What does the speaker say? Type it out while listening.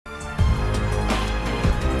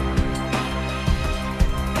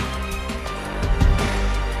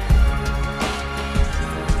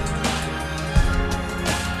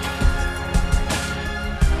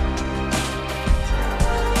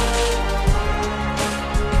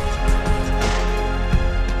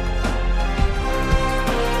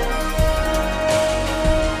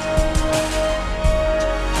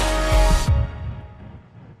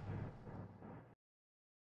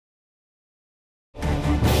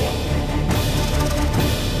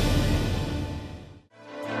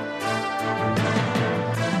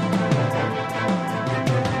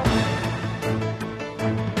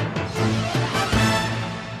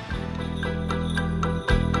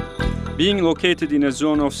Being located in a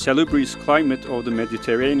zone of salubrious climate of the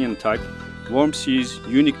Mediterranean type, warm seas,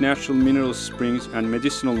 unique natural mineral springs and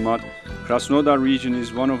medicinal mud, Krasnodar region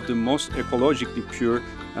is one of the most ecologically pure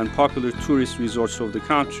and popular tourist resorts of the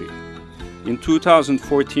country. In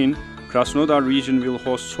 2014, Krasnodar region will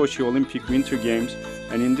host Sochi Olympic Winter Games,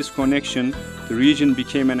 and in this connection, the region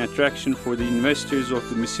became an attraction for the investors of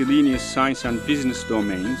the miscellaneous science and business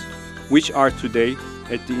domains, which are today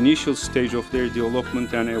at the initial stage of their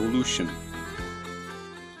development and evolution.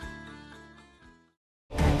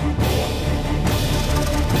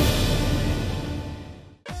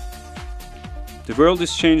 The world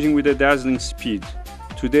is changing with a dazzling speed.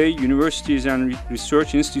 Today, universities and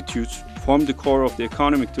research institutes form the core of the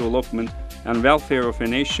economic development and welfare of a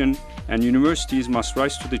nation, and universities must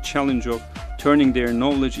rise to the challenge of turning their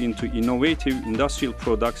knowledge into innovative industrial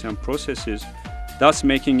products and processes, thus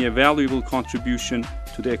making a valuable contribution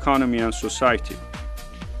to the economy and society.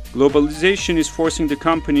 Globalization is forcing the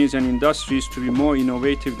companies and industries to be more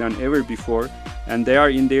innovative than ever before, and they are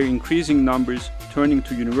in their increasing numbers turning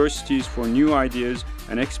to universities for new ideas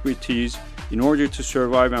and expertise in order to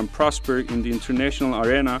survive and prosper in the international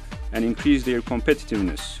arena and increase their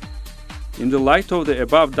competitiveness. In the light of the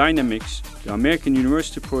above dynamics, the American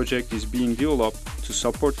University project is being developed to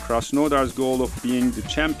support Krasnodar's goal of being the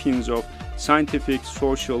champions of scientific,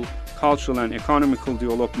 social, cultural and economical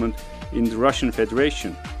development in the Russian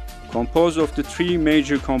Federation. Composed of the three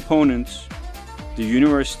major components, the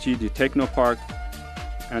university, the technopark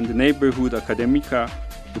and the neighborhood academica,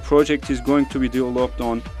 the project is going to be developed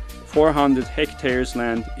on 400 hectares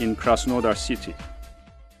land in Krasnodar city.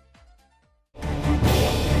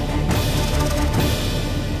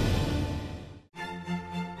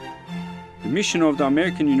 The mission of the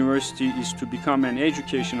American University is to become an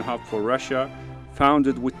education hub for Russia,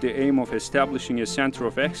 founded with the aim of establishing a center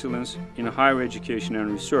of excellence in higher education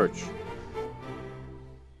and research.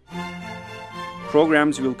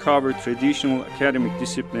 Programs will cover traditional academic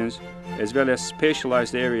disciplines as well as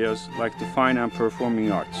specialized areas like the fine and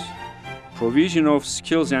performing arts. Provision of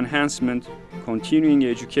skills enhancement, continuing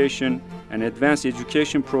education, and advanced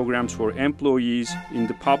education programs for employees in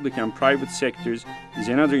the public and private sectors is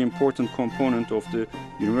another important component of the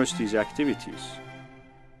university's activities.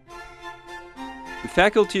 The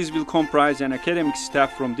faculties will comprise an academic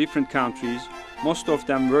staff from different countries, most of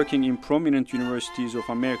them working in prominent universities of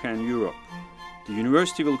America and Europe. The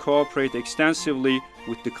university will cooperate extensively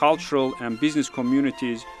with the cultural and business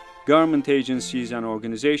communities, government agencies and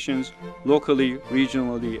organizations, locally,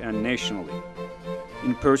 regionally, and nationally.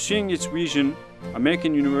 In pursuing its vision,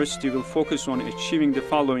 American University will focus on achieving the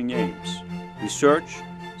following aims: research,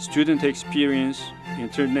 student experience,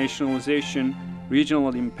 internationalization,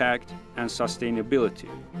 regional impact, and sustainability.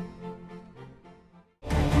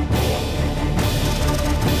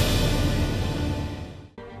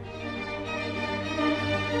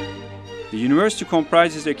 The university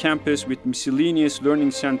comprises a campus with miscellaneous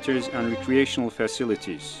learning centers and recreational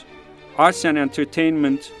facilities. Arts and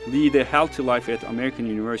entertainment lead a healthy life at American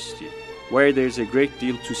University, where there is a great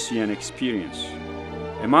deal to see and experience.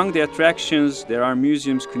 Among the attractions, there are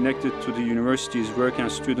museums connected to the university's work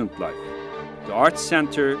and student life. The Arts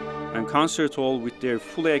Center and Concert Hall, with their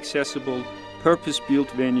fully accessible, purpose-built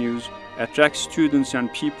venues, attract students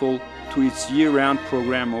and people to its year-round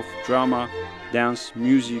program of drama, dance,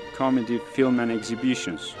 music, comedy, film and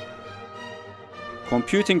exhibitions.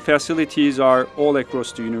 Computing facilities are all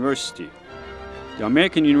across the university. The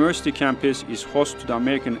American University campus is host to the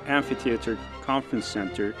American Amphitheater Conference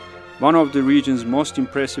Center, one of the region's most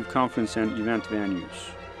impressive conference and event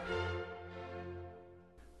venues.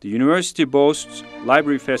 The university boasts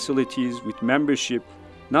library facilities with membership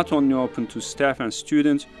not only open to staff and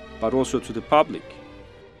students, but also to the public.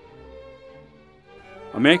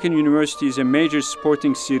 American University is a major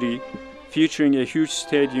sporting city, featuring a huge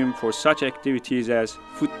stadium for such activities as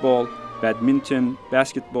football, badminton,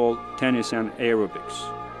 basketball, tennis, and aerobics.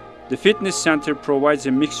 The fitness center provides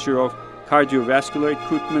a mixture of cardiovascular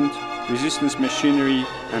equipment, resistance machinery,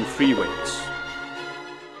 and free weights.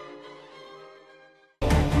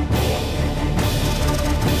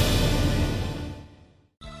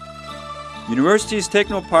 University's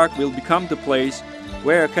Technopark will become the place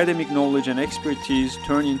where academic knowledge and expertise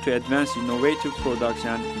turn into advanced innovative products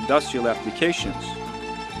and industrial applications.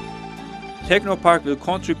 Technopark will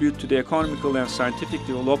contribute to the economical and scientific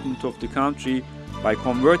development of the country by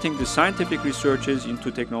converting the scientific researches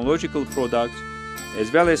into technological products,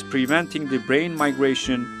 as well as preventing the brain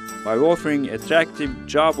migration by offering attractive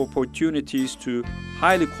job opportunities to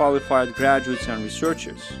highly qualified graduates and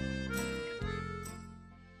researchers.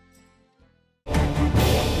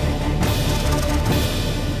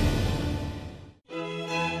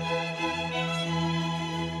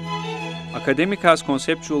 Academica's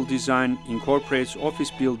conceptual design incorporates office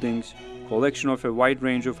buildings, collection of a wide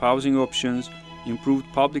range of housing options,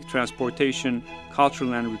 improved public transportation,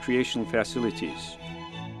 cultural and recreational facilities.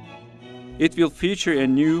 It will feature a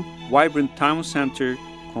new, vibrant town center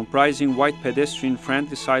comprising wide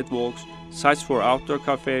pedestrian-friendly sidewalks, sites for outdoor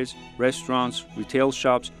cafes, restaurants, retail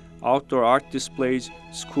shops, outdoor art displays,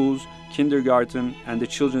 schools, kindergarten, and the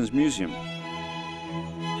Children's Museum.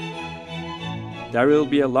 There will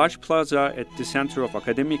be a large plaza at the center of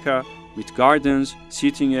Academica with gardens,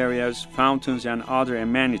 seating areas, fountains, and other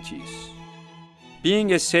amenities.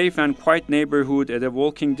 Being a safe and quiet neighborhood at a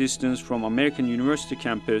walking distance from American University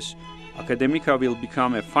campus, Academica will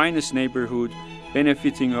become a finest neighborhood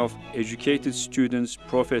benefiting of educated students,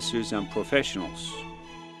 professors, and professionals.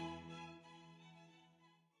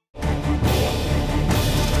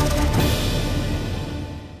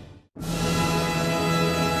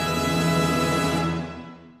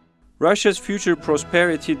 Russia's future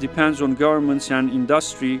prosperity depends on governments and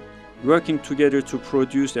industry working together to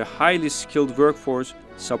produce a highly skilled workforce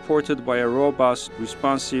supported by a robust,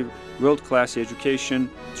 responsive, world-class education,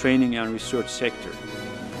 training, and research sector.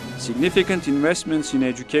 Significant investments in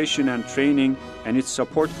education and training and its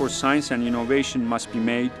support for science and innovation must be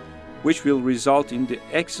made, which will result in the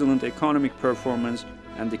excellent economic performance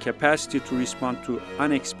and the capacity to respond to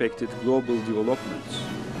unexpected global developments.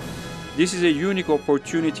 This is a unique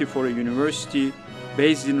opportunity for a university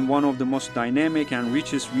based in one of the most dynamic and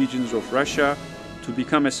richest regions of Russia to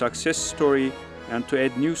become a success story and to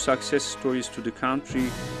add new success stories to the country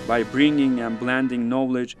by bringing and blending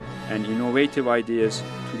knowledge and innovative ideas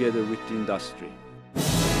together with the industry.